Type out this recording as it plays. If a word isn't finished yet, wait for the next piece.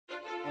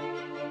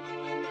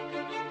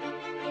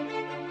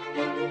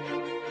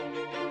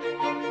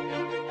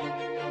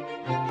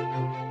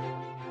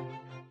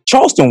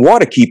Charleston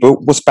Waterkeeper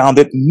was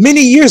founded many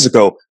years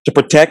ago to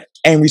protect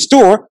and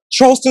restore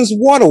Charleston's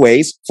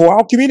waterways for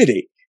our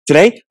community.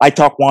 Today, I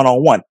talk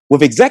one-on-one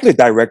with Executive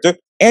Director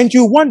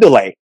Andrew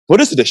Wunderley for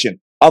this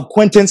edition of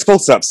Quintin's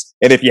Close-Ups.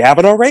 And if you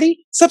haven't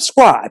already,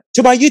 subscribe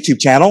to my YouTube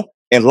channel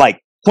and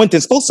like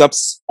Quintin's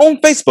Close-Ups on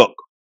Facebook.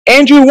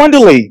 Andrew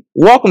Wunderley,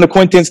 welcome to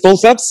Quintin's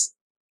Close-Ups.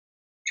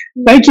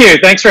 Thank you.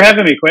 Thanks for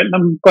having me, Quintin.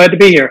 I'm glad to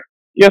be here.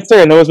 Yes,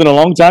 sir. I know it's been a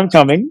long time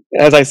coming,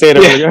 as I said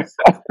earlier.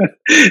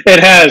 It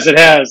has.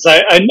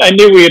 I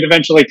knew we would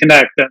eventually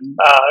connect, and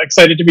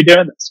excited to be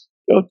doing this.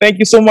 Well, thank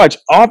you so much.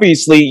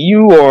 Obviously,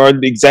 you are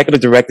the executive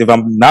director,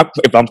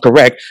 if I'm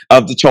correct,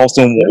 of the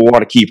Charleston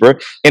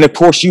Waterkeeper. And of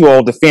course, you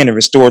all defend and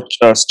restore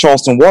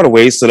Charleston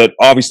waterways so that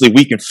obviously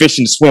we can fish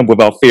and swim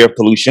without fear of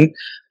pollution.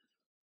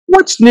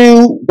 What's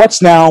new?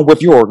 What's now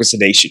with your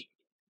organization?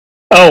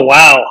 Oh,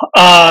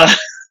 wow.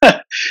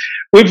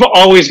 We've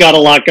always got a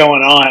lot going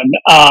on.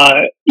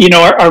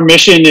 Our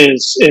mission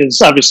is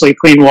obviously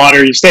clean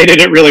water. You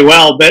stated it really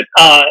well, but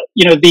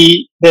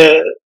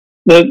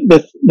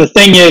the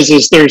thing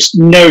is there's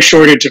no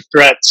shortage of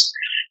threats,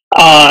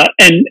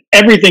 and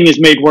everything is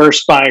made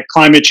worse by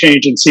climate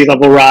change and sea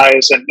level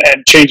rise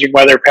and changing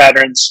weather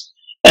patterns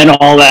and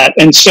all that.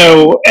 And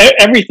so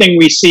everything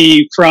we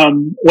see,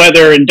 from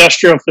whether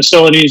industrial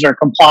facilities are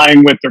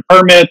complying with their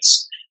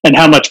permits and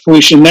how much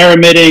pollution they're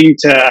emitting,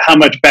 to how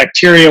much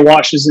bacteria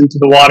washes into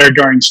the water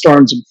during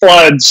storms and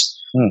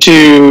floods,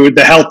 to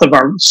the health of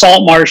our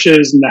salt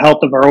marshes and the health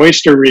of our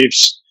oyster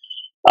reefs,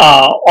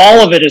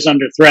 all of it is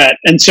under threat.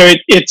 And so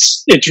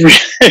it's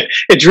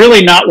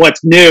really not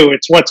what's new.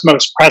 It's what's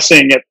most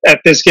pressing at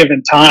this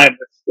given time,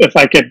 if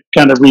I could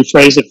kind of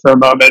rephrase it for a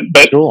moment.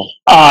 But, sure.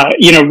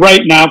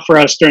 Right now for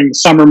us during the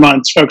summer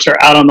months, folks are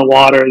out on the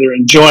water. They're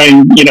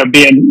enjoying,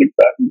 being,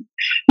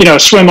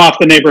 swim off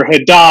the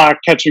neighborhood dock,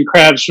 catching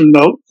crabs from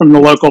the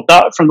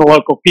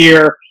local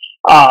pier,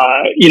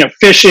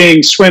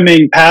 fishing,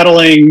 swimming,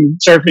 paddling,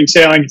 surfing,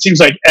 sailing. It seems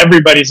like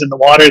everybody's in the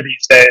water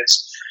these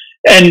days.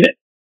 And,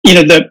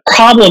 the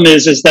problem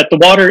is that the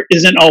water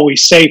isn't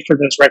always safe for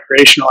those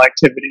recreational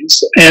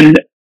activities. And,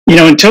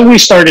 until we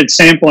started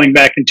sampling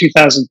back in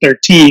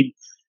 2013,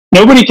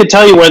 nobody could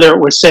tell you whether it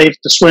was safe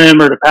to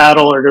swim or to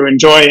paddle or to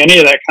enjoy any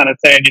of that kind of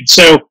thing. And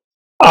so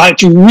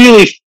it's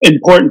really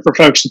important for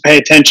folks to pay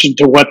attention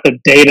to what the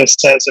data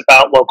says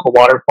about local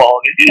water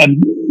quality.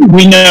 And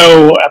we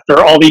know,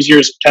 after all these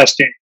years of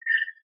testing,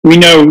 we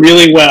know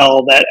really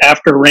well that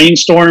after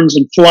rainstorms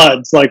and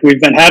floods like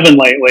we've been having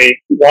lately,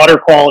 water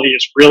quality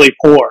is really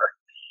poor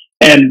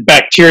and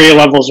bacteria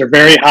levels are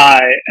very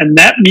high. And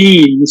that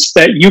means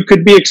that you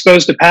could be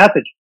exposed to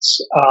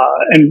pathogens.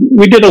 And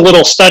we did a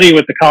little study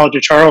with the College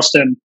of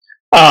Charleston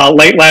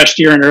late last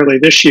year and early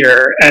this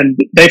year, and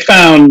they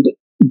found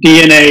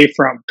DNA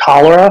from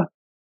cholera,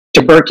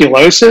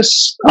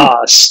 tuberculosis,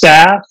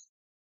 staph,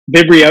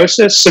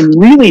 vibriosis, some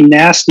really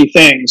nasty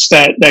things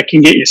that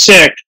can get you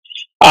sick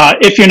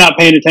if you're not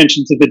paying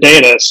attention to the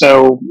data.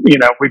 So,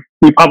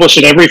 we publish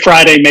it every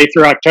Friday, May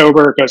through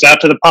October. It goes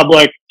out to the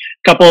public.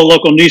 A couple of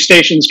local news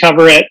stations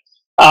cover it,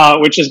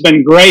 which has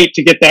been great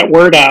to get that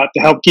word out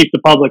to help keep the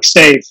public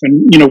safe.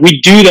 And, we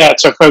do that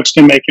so folks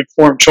can make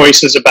informed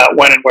choices about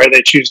when and where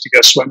they choose to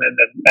go swimming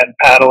and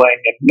paddling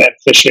and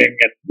fishing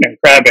and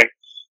crabbing.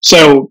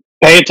 So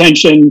pay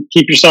attention,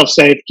 keep yourself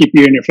safe, keep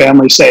you and your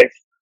family safe.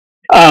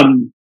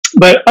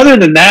 But other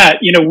than that,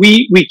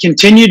 we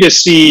continue to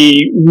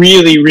see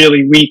really,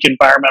 really weak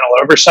environmental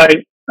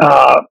oversight.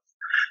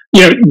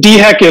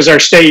 DHEC is our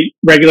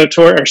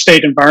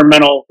state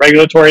environmental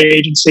regulatory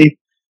agency,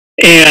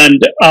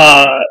 and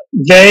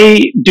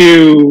they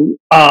do,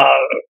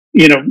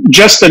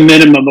 just the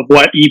minimum of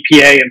what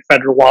EPA and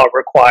federal law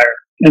require.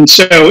 And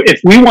so if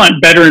we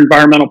want better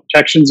environmental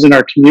protections in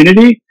our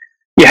community,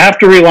 you have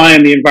to rely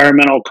on the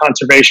environmental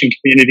conservation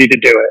community to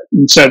do it.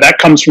 And so that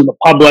comes from the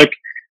public.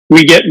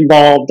 We get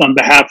involved on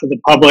behalf of the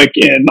public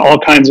in all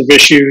kinds of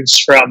issues,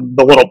 from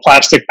the little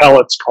plastic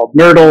pellets called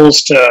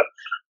nurdles to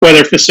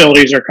whether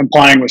facilities are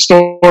complying with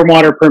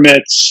stormwater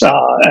permits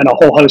and a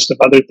whole host of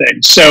other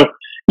things. So,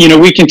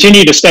 we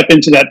continue to step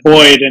into that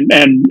void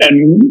and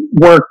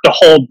work to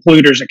hold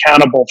polluters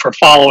accountable for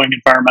following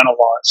environmental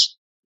laws.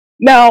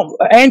 Now,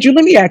 Andrew,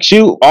 let me ask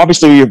you,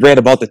 obviously we've read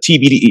about the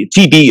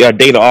TB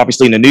data,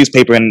 obviously in the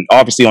newspaper and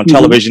obviously on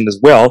television as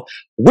well.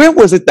 Where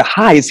was it the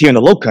highest here in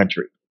the Low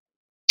Country?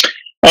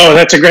 Oh,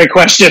 that's a great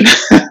question.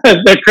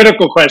 The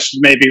critical question,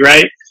 maybe,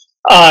 right?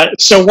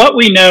 So what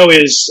we know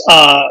is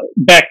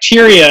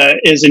bacteria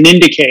is an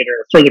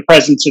indicator for the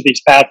presence of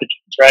these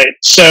pathogens, right?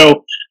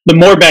 So the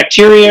more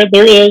bacteria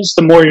there is,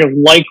 the more you're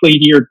likely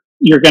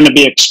you're going to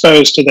be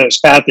exposed to those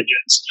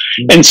pathogens.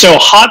 And so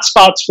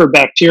hotspots for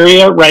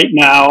bacteria right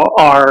now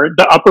are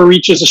the upper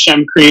reaches of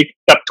Shem Creek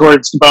up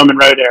towards the Bowman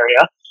Road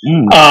area,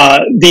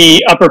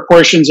 the upper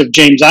portions of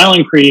James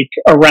Island Creek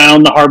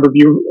around the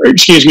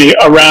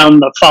around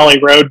the Folly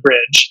Road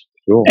Bridge.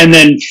 Cool. And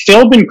then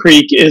Philbin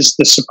Creek is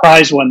the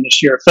surprise one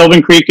this year.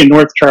 Philbin Creek in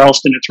North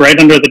Charleston, it's right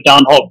under the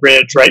Don Holt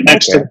Bridge, right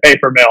next to the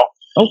paper mill.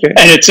 Okay.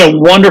 And it's a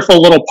wonderful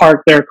little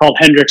park there called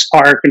Hendricks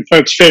Park, and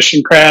folks fish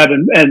and crab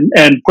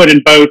and put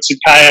in boats and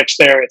kayaks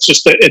there.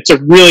 It's a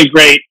really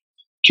great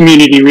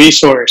community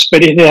resource,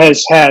 but it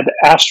has had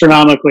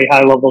astronomically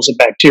high levels of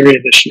bacteria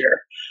this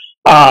year.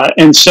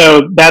 And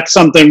so that's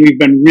something we've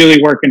been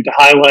really working to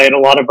highlight. A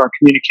lot of our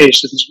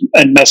communications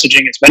and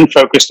messaging has been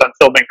focused on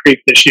Philbin Creek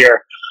this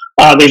year.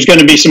 There's going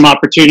to be some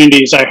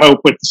opportunities, I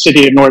hope, with the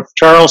city of North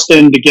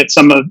Charleston to get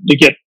some of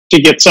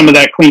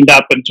that cleaned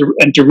up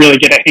and to really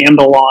get a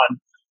handle on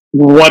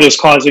what is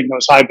causing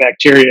those high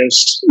bacteria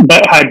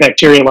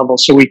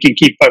levels, so we can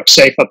keep folks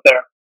safe up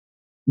there.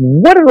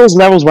 What are those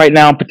levels right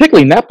now,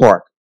 particularly in that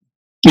park?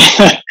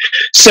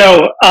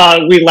 So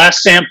we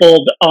last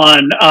sampled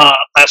on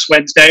last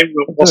Wednesday.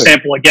 We'll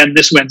sample again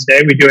this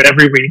Wednesday. We do it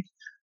every week.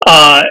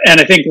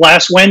 And I think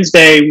last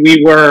Wednesday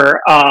we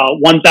were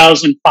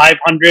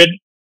 1,500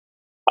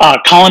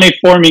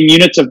 colony-forming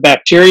units of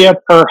bacteria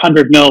per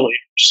 100 milliliters.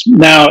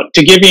 Now,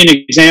 to give you an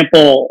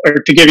example, or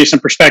to give you some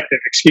perspective,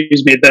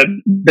 excuse me,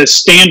 the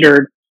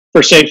standard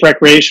for safe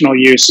recreational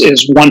use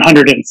is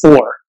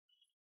 104.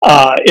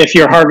 If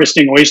you're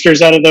harvesting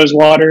oysters out of those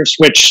waters,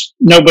 which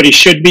nobody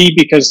should be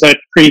because that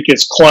creek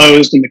is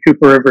closed and the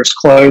Cooper River is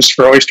closed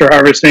for oyster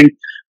harvesting.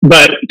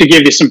 But to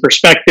give you some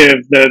perspective,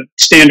 the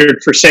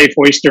standard for safe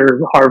oyster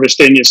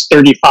harvesting is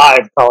 35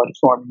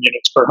 colony-forming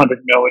units per 100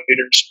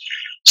 milliliters.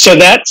 So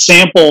that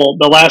sample,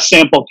 the last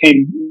sample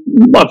came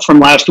up from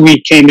last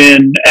week, came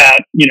in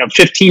at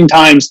 15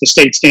 times the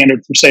state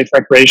standard for safe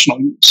recreational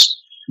use.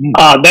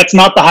 That's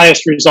not the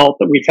highest result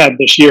that we've had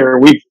this year.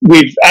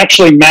 We've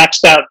actually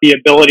maxed out the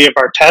ability of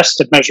our test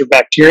to measure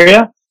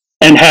bacteria,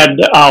 and had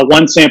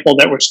one sample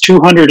that was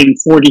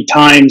 240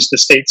 times the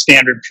state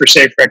standard for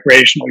safe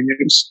recreational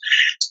use.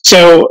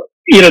 So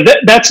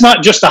that's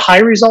not just a high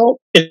result;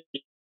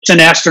 it's an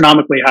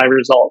astronomically high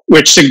result,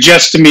 which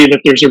suggests to me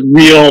that there's a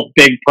real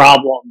big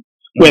problem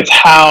with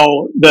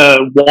how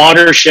the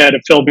watershed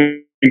of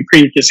Philbin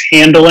Creek is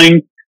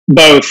handling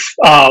both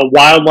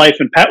wildlife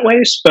and pet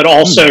waste, but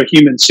also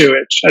human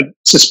sewage. I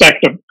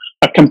suspect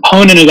a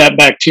component of that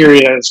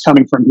bacteria is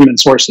coming from human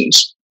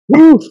sources.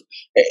 Ooh.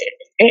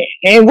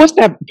 And what's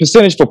that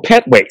percentage for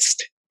pet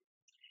waste?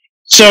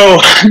 So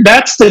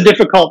that's the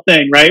difficult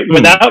thing, right?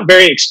 Without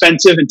very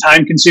expensive and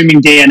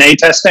time-consuming DNA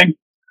testing,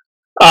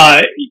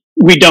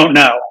 we don't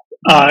know,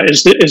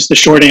 is the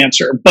short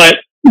answer. But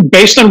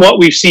based on what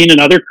we've seen in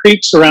other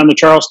creeks around the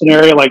Charleston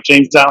area, like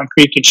James Island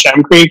Creek and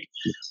Shem Creek,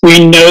 we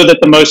know that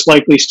the most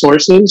likely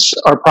sources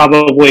are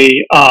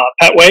probably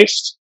pet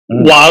waste,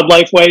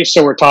 wildlife waste.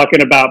 So we're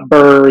talking about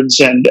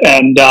birds and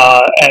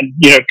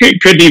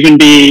could even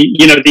be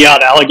the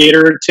odd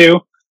alligator or two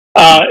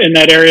in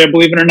that area,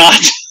 believe it or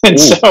not. And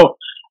so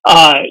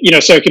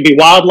so it could be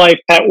wildlife,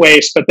 pet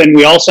waste, but then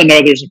we also know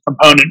there's a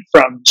component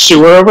from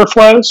sewer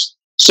overflows.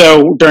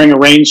 So during a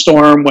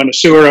rainstorm, when a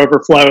sewer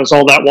overflows,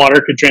 all that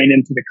water could drain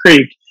into the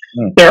creek.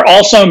 There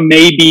also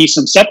may be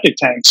some septic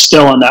tanks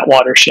still in that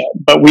watershed,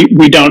 but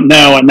we don't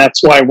know, and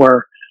that's why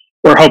we're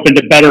hoping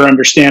to better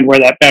understand where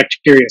that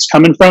bacteria is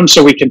coming from,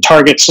 so we can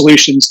target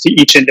solutions to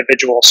each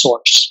individual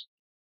source.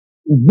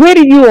 Where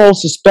do you all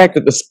suspect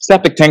that the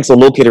septic tanks are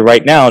located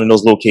right now in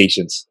those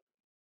locations?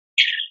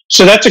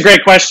 So that's a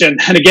great question,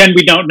 and again,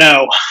 we don't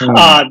know.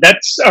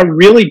 That's a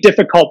really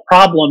difficult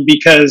problem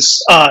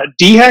because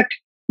DHEC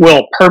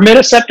will permit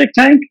a septic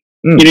tank.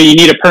 You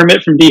need a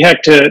permit from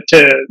DHEC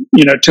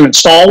to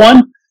install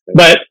one.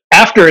 But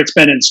after it's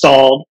been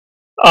installed,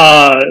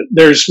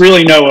 there's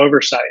really no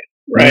oversight,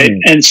 right?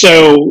 And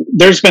so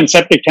there's been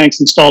septic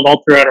tanks installed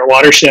all throughout our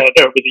watershed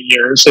over the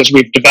years as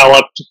we've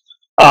developed,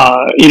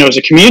 as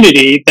a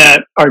community,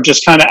 that are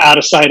just kind of out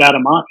of sight, out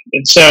of mind.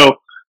 And so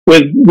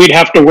we'd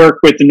have to work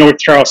with the North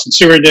Charleston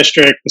Sewer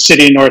District, the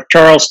city of North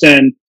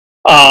Charleston,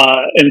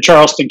 in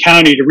Charleston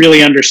County to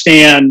really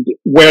understand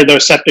where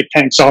those septic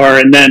tanks are,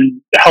 and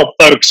then help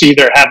folks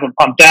either have them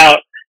pumped out,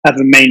 have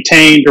them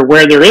maintained, or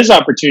where there is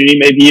opportunity,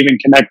 maybe even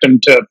connect them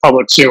to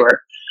public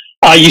sewer.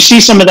 You see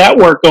some of that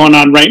work going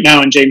on right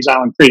now in James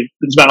Island Creek.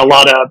 There's been a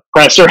lot of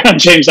press around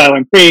James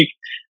Island Creek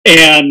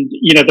and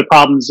the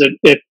problems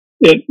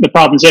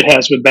it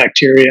has with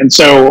bacteria. And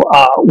so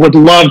would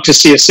love to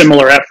see a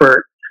similar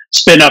effort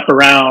spin up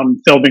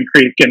around Philbin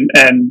Creek and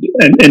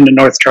in the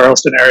North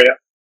Charleston area.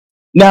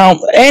 Now,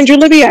 Andrew,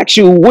 let me ask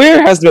you,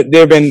 where has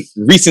there been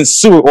recent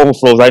sewer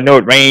overflows? I know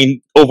it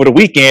rained over the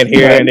weekend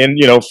here, and then,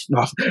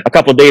 a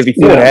couple of days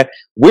before that.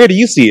 Where do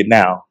you see it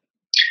now?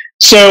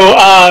 So,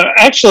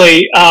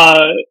 actually,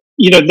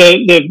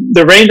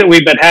 the rain that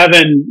we've been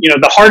having,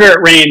 the harder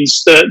it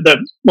rains,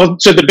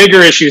 so the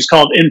bigger issue is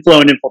called inflow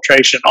and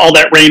infiltration. All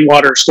that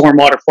rainwater,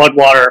 stormwater,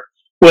 floodwater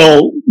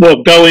will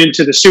go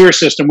into the sewer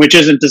system, which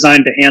isn't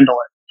designed to handle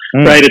it.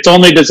 Right, it's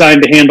only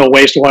designed to handle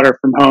wastewater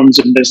from homes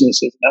and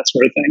businesses and that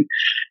sort of thing.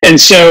 And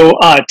so,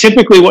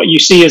 typically, what you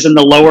see is in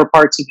the lower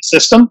parts of the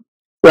system,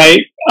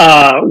 right,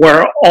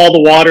 where all the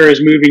water is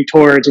moving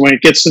towards. When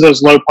it gets to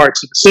those low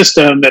parts of the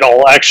system,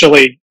 it'll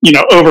actually,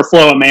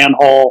 overflow a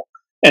manhole,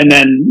 and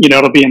then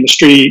it'll be in the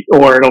street,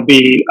 or it'll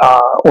be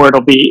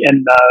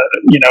in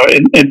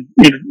the,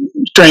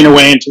 drain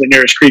away into the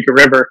nearest creek or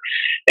river.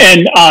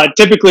 And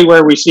typically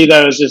where we see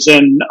those is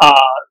in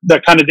the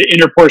kind of the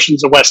inner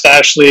portions of West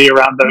Ashley,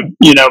 around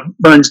the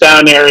Burns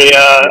Down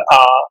area,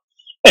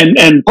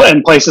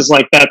 and places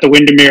like that. The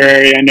Windermere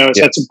area, I know, has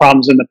had some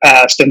problems in the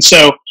past, and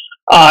so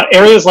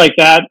areas like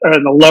that are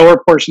in the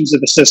lower portions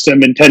of the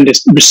system and tend to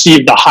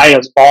receive the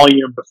highest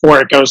volume before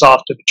it goes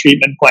off to the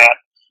treatment plant.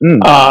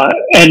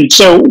 And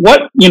so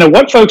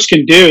what folks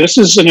can do, this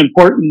is an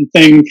important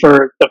thing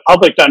for the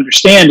public to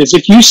understand, is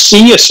if you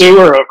see a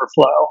sewer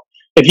overflow,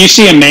 if you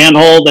see a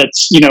manhole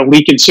that's,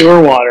 leaking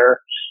sewer water,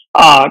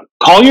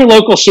 call your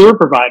local sewer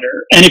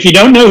provider. And if you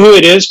don't know who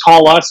it is,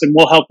 call us and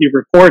we'll help you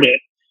report it.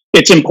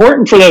 It's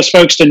important for those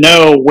folks to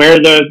know where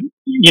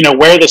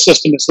the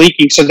system is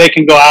leaking so they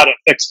can go out and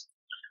fix it.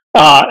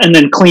 And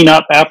then clean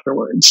up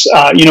afterwards.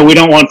 We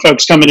don't want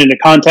folks coming into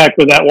contact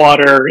with that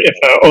water. If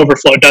an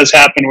overflow does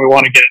happen, we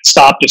want to get it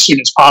stopped as soon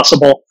as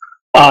possible,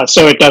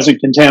 so it doesn't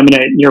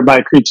contaminate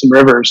nearby creeks and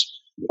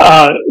rivers.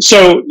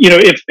 So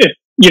if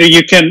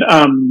you can,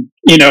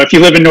 if you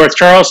live in North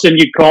Charleston,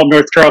 you'd call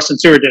North Charleston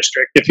Sewer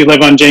District. If you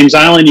live on James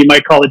Island, you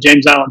might call the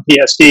James Island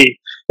PSD.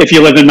 If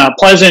you live in Mount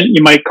Pleasant,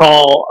 you might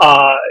call,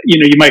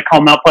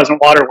 Mount Pleasant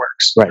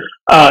Waterworks. Right.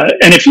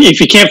 And if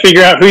you can't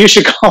figure out who you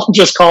should call,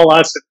 just call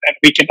us and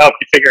we can help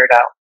you figure it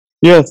out.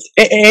 Yes,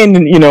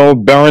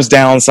 and Burns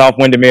Down, South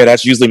Windermere,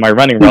 that's usually my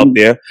running route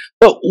there.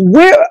 But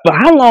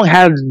how long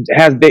has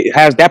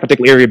that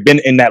particular area been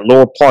in that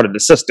lower part of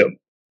the system?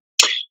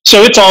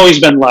 So it's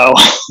always been low.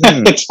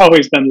 It's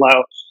always been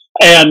low.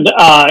 And,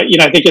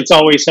 I think it's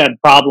always had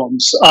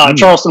problems.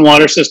 Charleston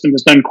Water System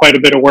has done quite a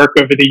bit of work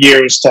over the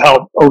years to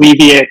help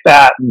alleviate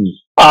that,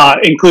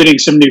 including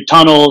some new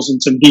tunnels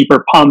and some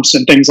deeper pumps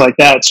and things like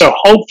that. So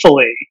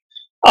hopefully,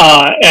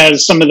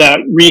 as some of that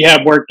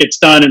rehab work gets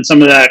done and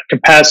some of that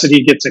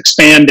capacity gets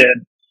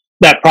expanded,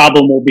 that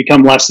problem will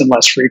become less and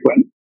less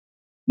frequent.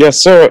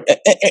 Yes, sir.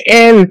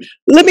 And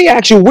let me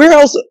ask you, where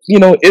else,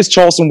 is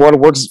Charleston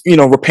Waterworks,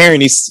 repairing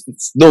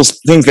those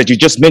things that you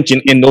just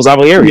mentioned in those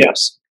other areas?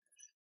 Yes.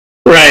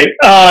 Right.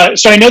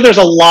 So I know there's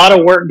a lot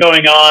of work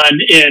going on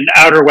in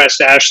outer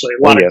West Ashley,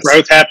 a lot of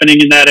growth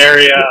happening in that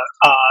area.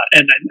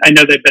 And I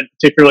know they've been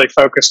particularly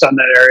focused on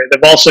that area.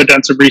 They've also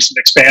done some recent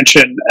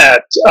expansion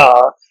at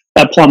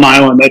Plum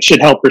Island that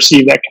should help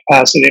receive that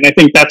capacity. And I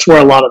think that's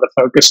where a lot of the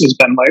focus has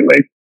been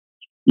lately.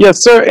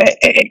 Yes, sir.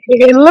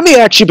 And let me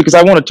ask you, because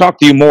I want to talk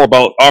to you more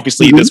about,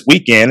 obviously, this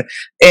weekend.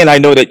 And I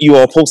know that you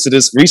all posted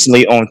this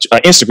recently on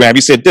Instagram.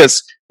 You said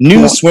this,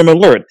 new swim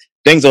alert.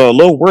 Things are a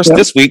little worse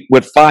this week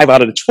with 5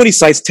 out of the 20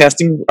 sites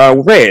testing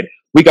red.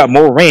 We got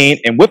more rain,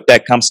 and with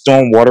that comes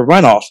stormwater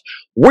runoff.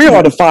 Where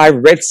are the 5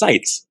 red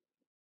sites?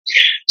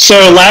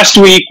 So last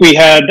week we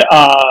had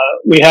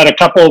a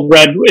couple of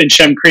red in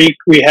Shem Creek.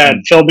 We had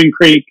Philbin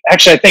Creek.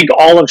 Actually, I think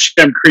all of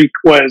Shem Creek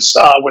was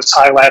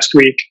high last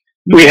week.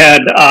 We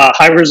had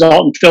high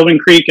result in Philbin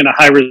Creek and a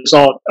high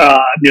result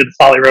near the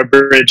Folly Road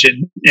Bridge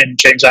in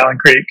James Island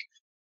Creek.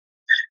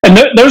 And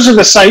those are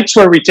the sites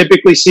where we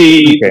typically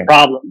see the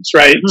problems,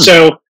 right?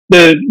 So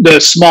the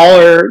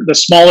smaller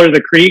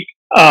the creek,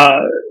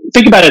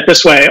 think about it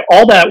this way: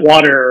 all that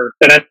water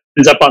that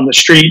ends up on the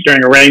street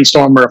during a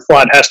rainstorm or a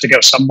flood has to go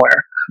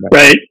somewhere,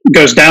 right? It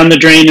goes down the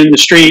drain in the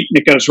street, and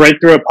it goes right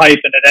through a pipe,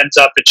 and it ends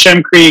up at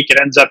Shem Creek. It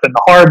ends up in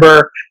the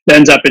harbor. It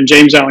ends up in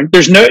James Island.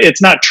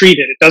 It's not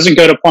treated. It doesn't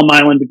go to Plum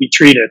Island to be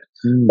treated,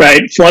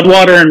 right?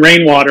 Floodwater and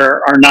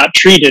rainwater are not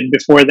treated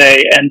before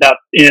they end up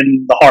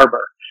in the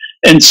harbor.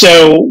 And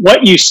so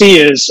what you see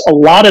is a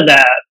lot of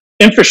that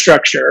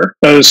infrastructure,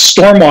 those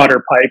stormwater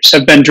pipes,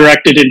 have been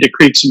directed into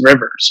creeks and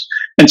rivers.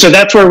 And so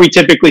that's where we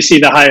typically see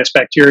the highest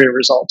bacteria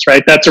results,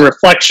 right? That's a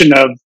reflection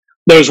of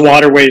those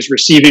waterways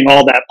receiving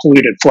all that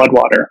polluted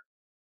floodwater.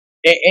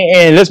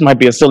 And this might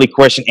be a silly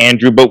question,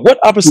 Andrew, but what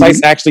other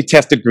sites actually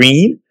tested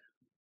green?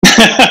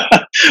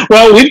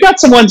 Well, we've got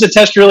some ones that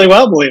test really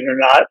well, believe it or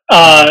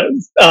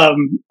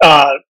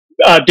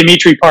not.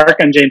 Dimitri Park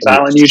on James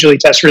Island usually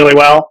tests really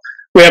well.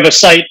 We have a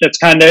site that's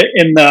kind of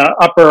in the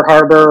upper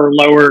harbor, or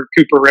lower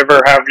Cooper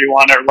River, however you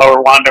want, or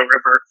lower Wando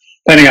River,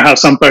 depending on how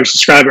some folks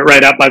describe it,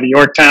 right out by the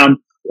Yorktown.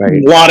 Right.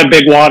 A lot of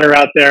big water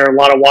out there, a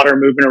lot of water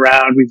moving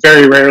around. We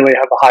very rarely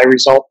have a high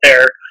result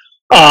there.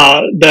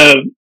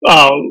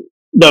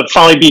 The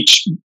Folly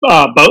Beach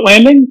boat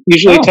landing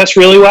usually tests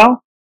really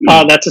well.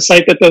 That's a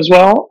site that does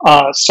well.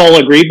 Sol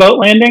Agree boat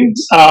landing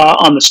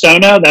on the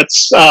Stono,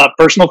 that's a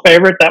personal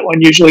favorite. That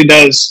one usually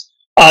does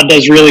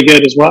really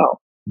good as well.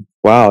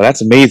 Wow,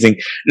 that's amazing.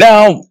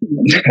 Now,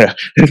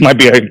 this might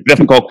be a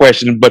difficult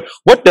question, but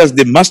what does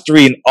the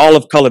mustardy and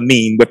olive color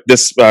mean with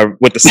this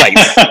with the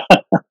sites?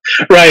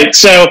 Right.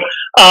 So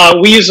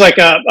we use like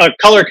a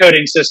color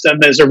coding system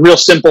as a real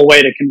simple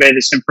way to convey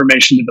this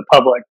information to the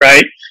public,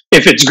 right?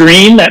 If it's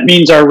green, that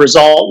means our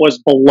result was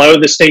below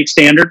the state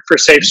standard for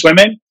safe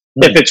swimming.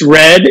 If it's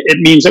red, it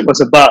means it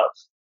was above,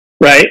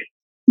 right?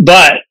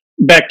 But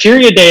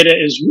bacteria data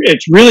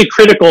it's really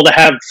critical to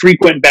have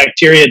frequent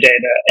bacteria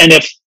data. And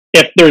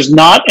if there's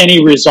not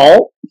any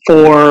result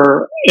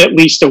for at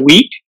least a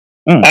week,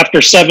 after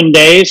 7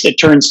 days, it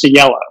turns to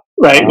yellow,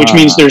 right? Which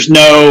means there's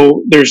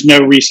no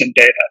recent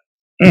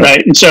data,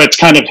 right? And so it's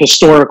kind of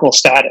historical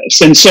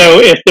status. And so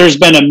if there's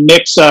been a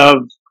mix of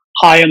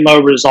high and low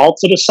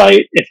results at a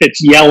site, if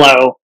it's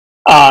yellow,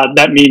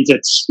 that means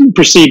it's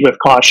proceed with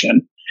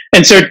caution.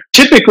 And so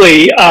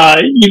typically,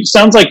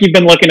 sounds like you've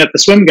been looking at the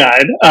swim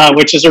guide,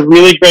 which is a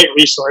really great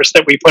resource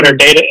that we put our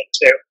data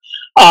into.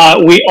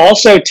 We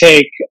also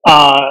take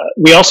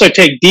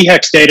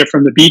DHEX data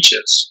from the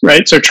beaches,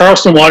 right? So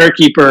Charleston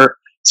Waterkeeper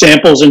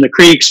samples in the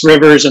creeks,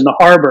 rivers, and the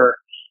harbor.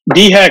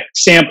 DHEX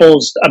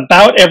samples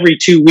about every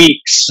 2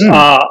 weeks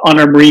on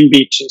our marine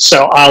beaches.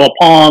 So Isle of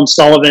Palm,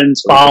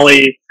 Sullivan's,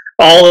 Folly,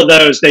 all of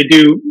those, they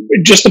do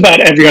just about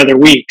every other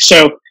week.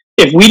 So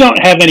if we don't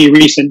have any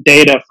recent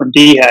data from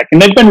DHEC,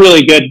 and they've been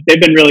really good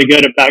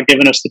about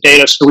giving us the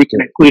data so we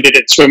can include it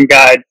in Swim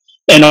Guide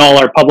and all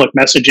our public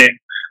messaging.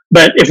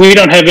 But if we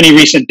don't have any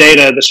recent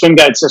data, the Swim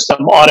Guide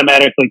system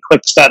automatically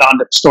clicks that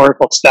onto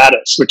historical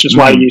status, which is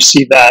why you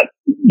see that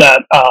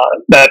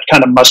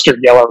kind of mustard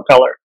yellow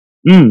color.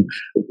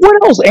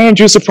 What else,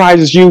 Andrew,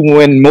 surprises you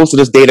when most of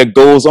this data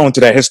goes onto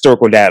that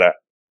historical data?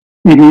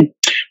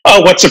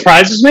 Oh, what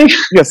surprises me?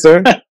 Yes,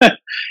 sir.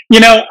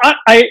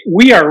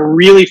 We are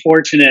really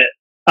fortunate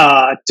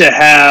to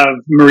have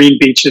marine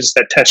beaches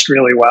that test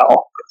really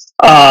well.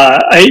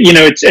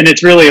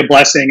 It's really a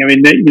blessing. I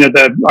mean,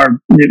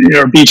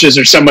 our beaches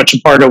are so much a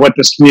part of what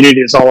this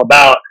community is all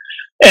about.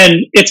 And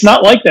it's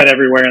not like that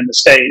everywhere in the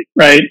state,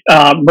 right?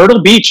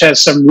 Myrtle Beach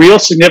has some real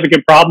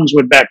significant problems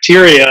with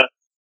bacteria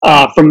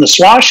from the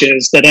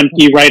swashes that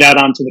empty right out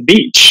onto the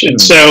beach. And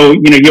so,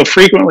 you'll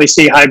frequently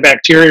see high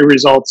bacteria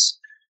results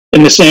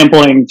in the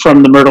sampling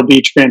from the Myrtle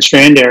Beach Grand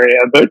Strand area.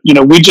 But,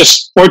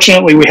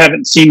 fortunately, we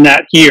haven't seen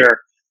that here.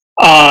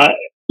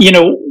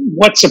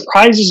 What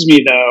surprises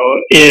me, though,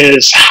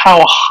 is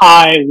how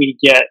high we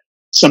get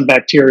some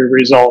bacteria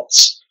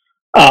results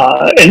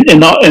in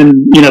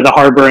the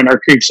harbor and our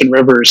creeks and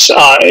rivers,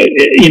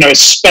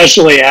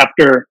 especially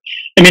after,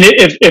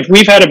 if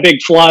we've had a big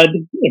flood,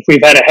 if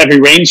we've had a heavy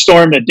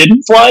rainstorm that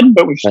didn't flood,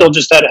 but we've still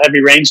just had a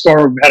heavy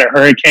rainstorm, we've had a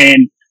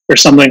hurricane or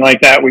something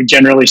like that, we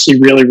generally see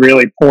really,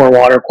 really poor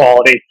water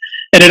quality.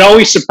 And it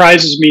always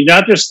surprises me,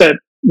 not just that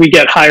we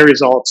get high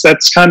results,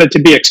 that's kind of to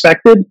be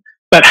expected,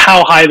 but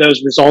how high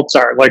those results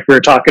are, like we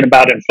were talking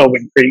about in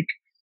Philbin Creek,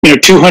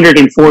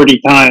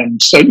 240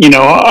 times, so,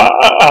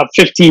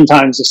 15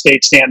 times the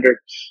state standard.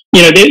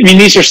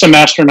 These are some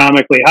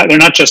astronomically high, they're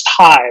not just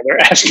high,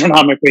 they're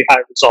astronomically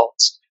high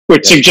results,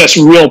 which suggests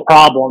real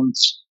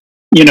problems,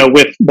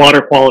 with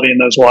water quality in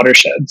those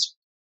watersheds.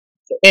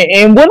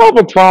 And what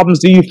other problems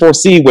do you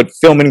foresee with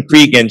Philbin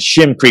Creek and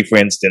Shim Creek, for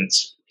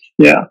instance?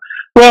 Yeah.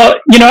 Well,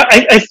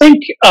 I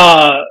think,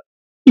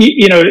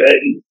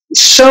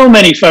 so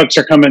many folks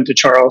are coming to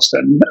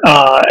Charleston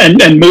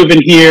and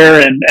moving here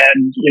and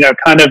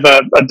kind of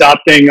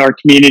adopting our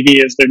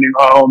community as their new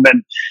home.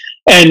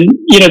 And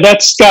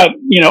that's got,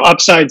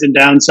 upsides and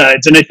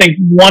downsides. And I think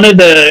one of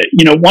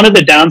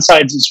the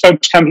downsides is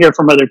folks come here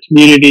from other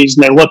communities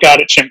and they look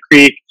out at Shim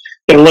Creek,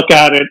 they look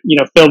out at,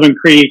 Philbin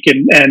Creek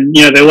and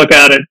they look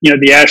out at,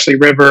 the Ashley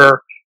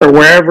River or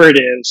wherever it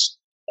is.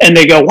 And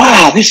they go,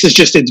 wow,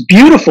 it's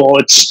beautiful.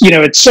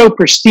 It's so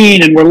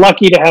pristine, and we're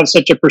lucky to have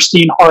such a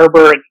pristine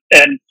harbor.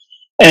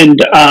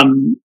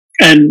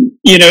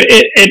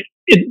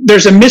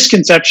 There's a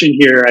misconception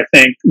here, I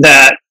think,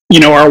 that,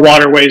 our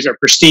waterways are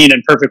pristine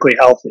and perfectly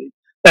healthy.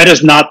 That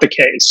is not the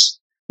case.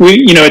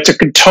 It's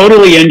a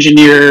totally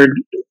engineered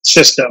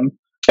system.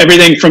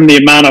 Everything from the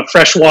amount of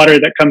fresh water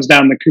that comes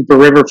down the Cooper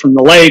River from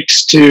the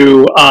lakes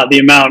to the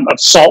amount of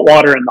salt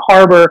water in the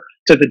harbor,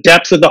 to the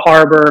depth of the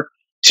harbor,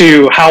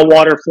 to how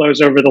water flows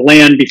over the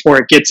land before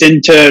it gets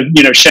into,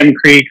 Shem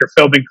Creek or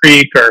Philbin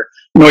Creek or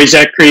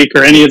Noisette Creek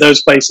or any of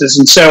those places.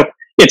 And so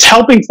it's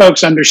helping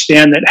folks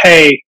understand that,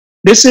 hey,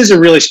 this is a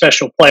really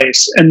special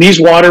place, and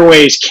these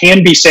waterways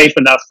can be safe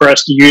enough for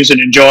us to use and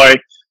enjoy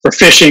for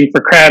fishing,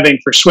 for crabbing,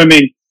 for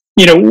swimming.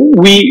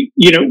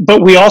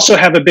 But we also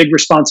have a big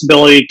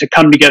responsibility to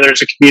come together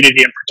as a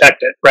community and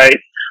protect it, right?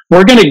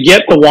 We're going to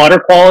get the water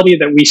quality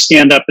that we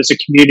stand up as a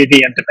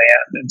community and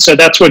demand. And so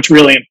that's what's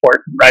really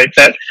important, right?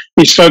 That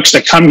these folks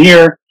that come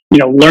here,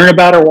 learn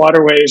about our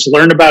waterways,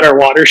 learn about our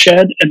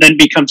watershed, and then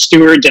become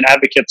stewards and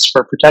advocates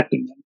for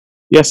protecting them.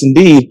 Yes,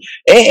 indeed.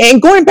 And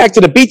going back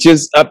to the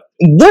beaches,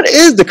 what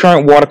is the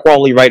current water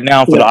quality right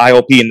now for the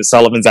IOP in the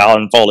Sullivan's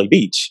Island and Folly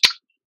Beach?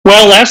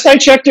 Well, last I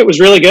checked, it was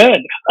really good.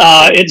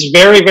 It's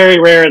very, very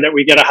rare that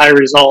we get a high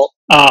result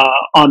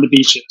on the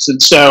beaches.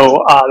 And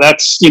so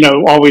that's,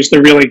 always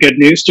the really good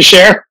news to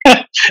share.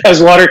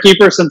 As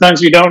waterkeeper,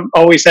 sometimes we don't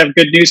always have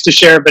good news to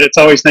share, but it's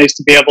always nice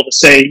to be able to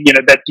say,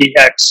 that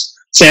DHEX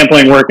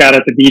sampling work out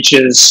at the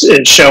beaches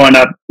is showing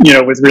up,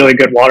 with really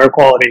good water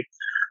quality.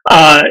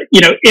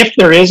 If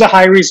there is a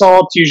high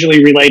result, it's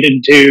usually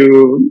related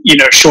to,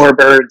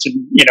 shorebirds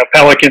and,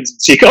 pelicans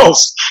and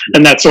seagulls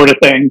and that sort of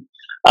thing.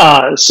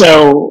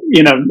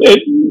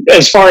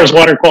 As far as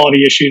water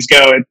quality issues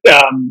go,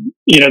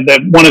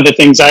 one of the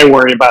things I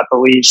worry about the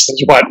least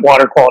is what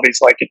water quality is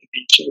like at the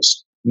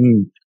beaches.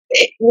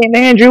 And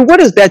Andrew,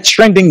 what is that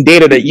trending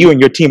data that you and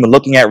your team are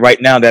looking at right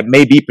now that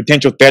may be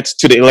potential threats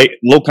to the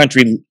low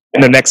country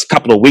in the next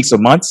couple of weeks or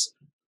months?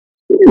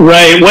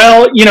 Right.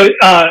 Well,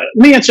 let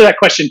me answer that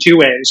question two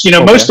ways.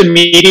 Most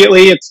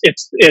immediately,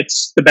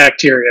 it's the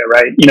bacteria,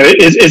 right?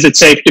 Is it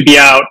safe to be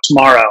out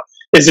tomorrow?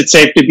 Is it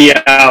safe to be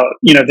out,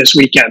 this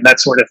weekend? That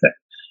sort of thing.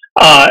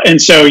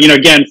 And so,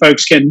 again,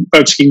 folks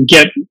can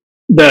get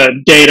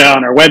the data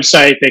on our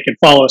website. They can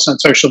follow us on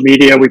social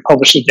media. We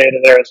publish the data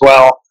there as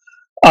well.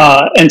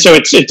 And so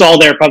it's all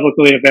there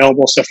publicly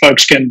available, so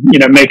folks can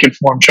make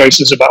informed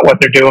choices about what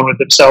they're doing with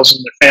themselves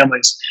and their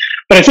families.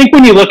 But I think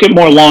when you look at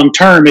more long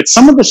term, it's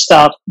some of the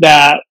stuff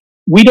that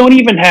we don't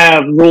even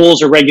have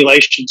rules or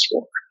regulations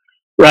for,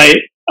 right?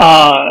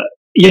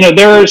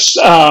 There's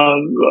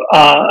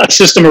a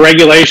system of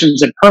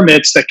regulations and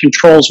permits that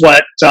controls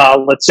what,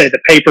 let's say,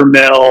 the paper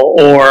mill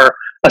or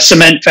a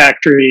cement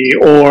factory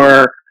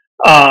or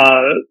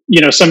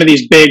some of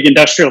these big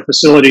industrial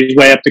facilities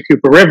way up the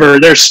Cooper River.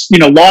 There's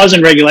laws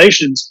and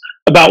regulations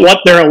about what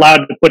they're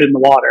allowed to put in the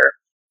water.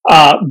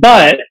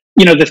 But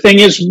the thing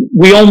is,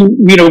 we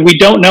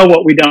don't know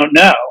what we don't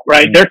know,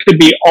 right? There could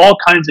be all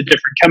kinds of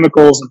different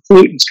chemicals and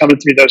pollutants coming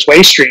through those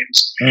waste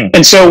streams.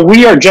 And so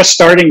we are just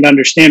starting to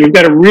understand. We've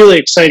got a really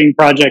exciting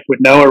project with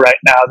NOAA right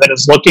now that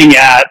is looking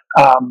at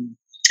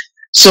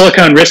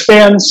silicone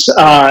wristbands,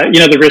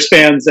 the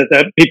wristbands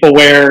that people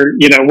wear,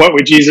 what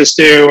would Jesus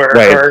do,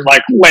 or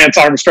like Lance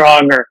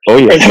Armstrong, or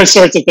those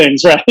sorts of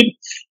things, right?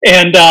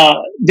 And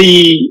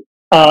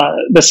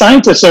the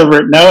scientists over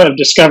at NOAA have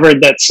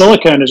discovered that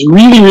silicone is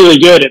really, really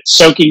good at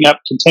soaking up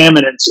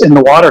contaminants in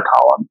the water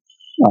column.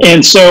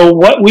 And so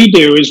what we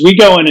do is we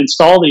go and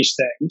install these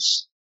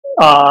things,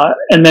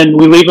 and then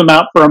we leave them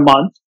out for a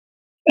month.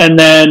 And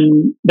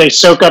then they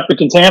soak up the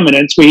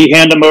contaminants. We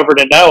hand them over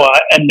to NOAA,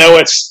 and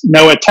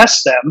NOAA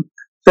tests them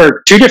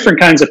for two different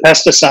kinds of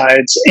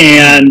pesticides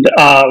and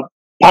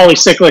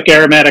polycyclic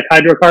aromatic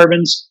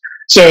hydrocarbons.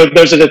 So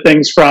those are the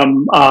things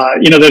from,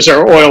 those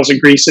are oils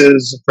and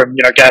greases from,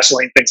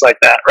 gasoline, things like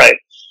that, right?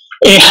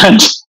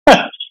 And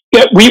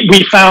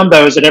we found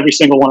those at every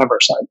single one of our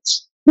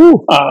sites.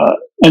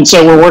 And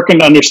so we're working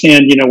to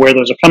understand, where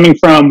those are coming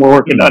from. We're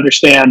working to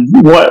understand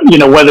what,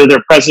 whether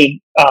they're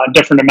present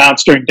different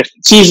amounts during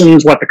different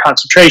seasons, what the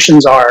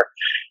concentrations are.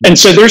 And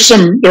so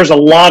there's a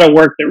lot of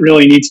work that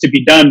really needs to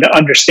be done to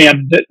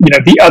understand that,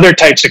 the other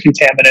types of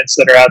contaminants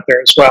that are out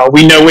there as well.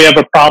 We know we have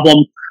a problem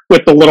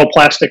with the little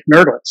plastic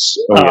nurdlets.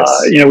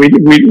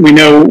 We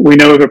know we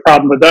have a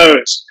problem with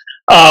those.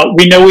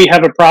 We know we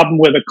have a problem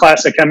with a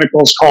class of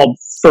chemicals called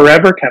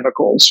forever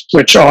chemicals,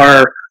 which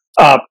are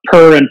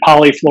per and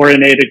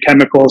polyfluorinated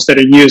chemicals that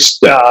are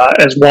used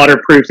as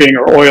waterproofing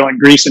or oil and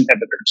grease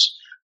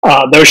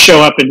inhibitors. Those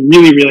show up in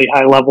really, really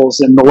high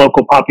levels in the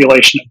local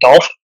population of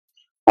dolphin,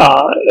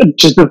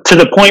 to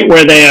the point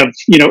where they have,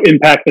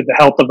 impacted the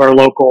health of our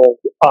local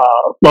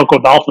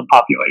dolphin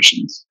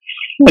populations.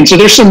 And so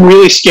there's some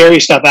really scary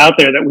stuff out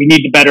there that we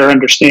need to better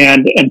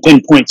understand and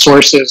pinpoint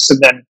sources, and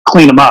then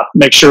clean them up,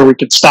 make sure we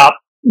can stop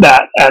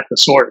that at the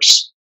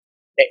source.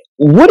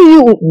 Where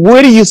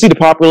do you see the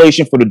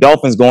population for the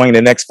dolphins going in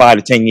the next 5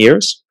 to 10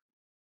 years?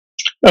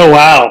 Oh,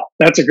 wow.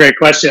 That's a great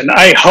question.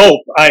 I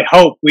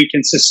hope we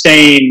can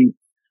sustain.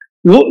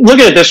 Look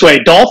at it this way.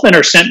 Dolphin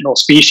are sentinel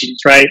species,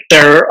 right?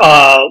 They're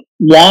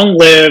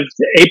long-lived,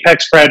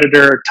 apex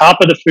predator, top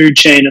of the food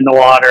chain in the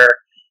water.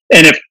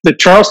 And if the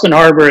Charleston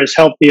Harbor is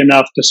healthy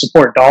enough to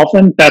support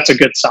dolphin, that's a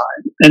good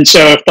sign. And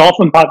so if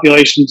dolphin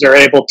populations are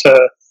able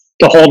to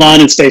hold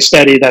on and stay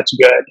steady, that's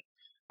good.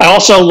 I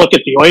also look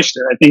at the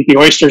oyster. I think the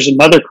oyster is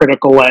another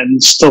critical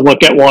lens to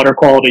look at water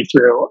quality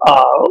through.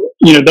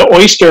 The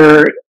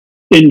oyster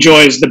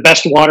enjoys the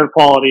best water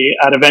quality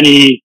out of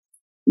any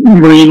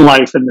marine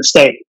life in the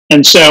state.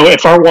 And so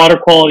if our water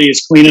quality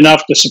is clean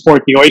enough to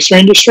support the oyster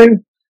industry,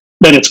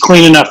 then it's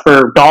clean enough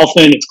for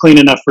dolphin, it's clean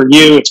enough for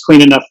you, it's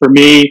clean enough for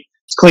me,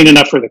 it's clean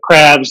enough for the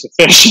crabs, the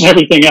fish, and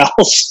everything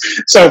else.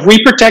 So if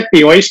we protect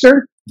the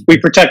oyster, we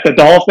protect the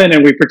dolphin,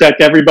 and we protect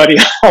everybody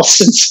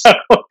else. And so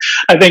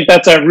I think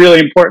that's a really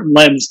important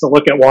lens to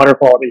look at water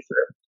quality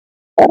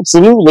through.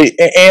 Absolutely.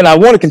 And I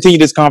want to continue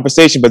this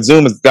conversation, but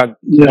Zoom is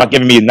not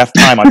giving me enough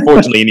time,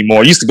 unfortunately,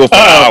 anymore. It used to go for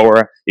an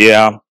hour.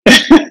 Yeah.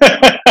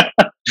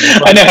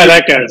 I know how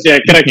that goes. Yeah.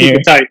 Can I keep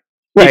it tight?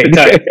 Right.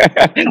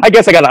 I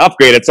guess I got to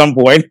upgrade at some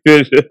point.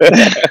 Yeah.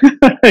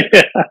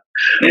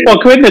 Well,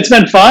 Quintin, it's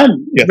been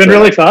fun. It's been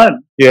really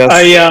fun. Yes.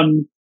 I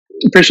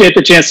appreciate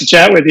the chance to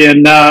chat with you,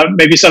 and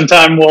maybe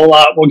sometime we'll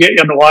get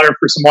you on the water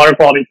for some water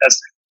quality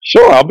testing.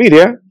 Sure, I'll be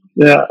there.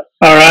 Yeah.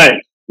 All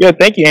right. Yeah.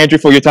 Thank you, Andrew,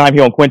 for your time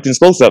here on Quintin's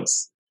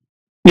Close-Ups.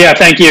 Yeah.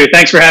 Thank you.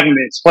 Thanks for having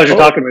me. It's a pleasure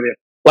talking with you.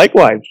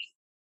 Likewise.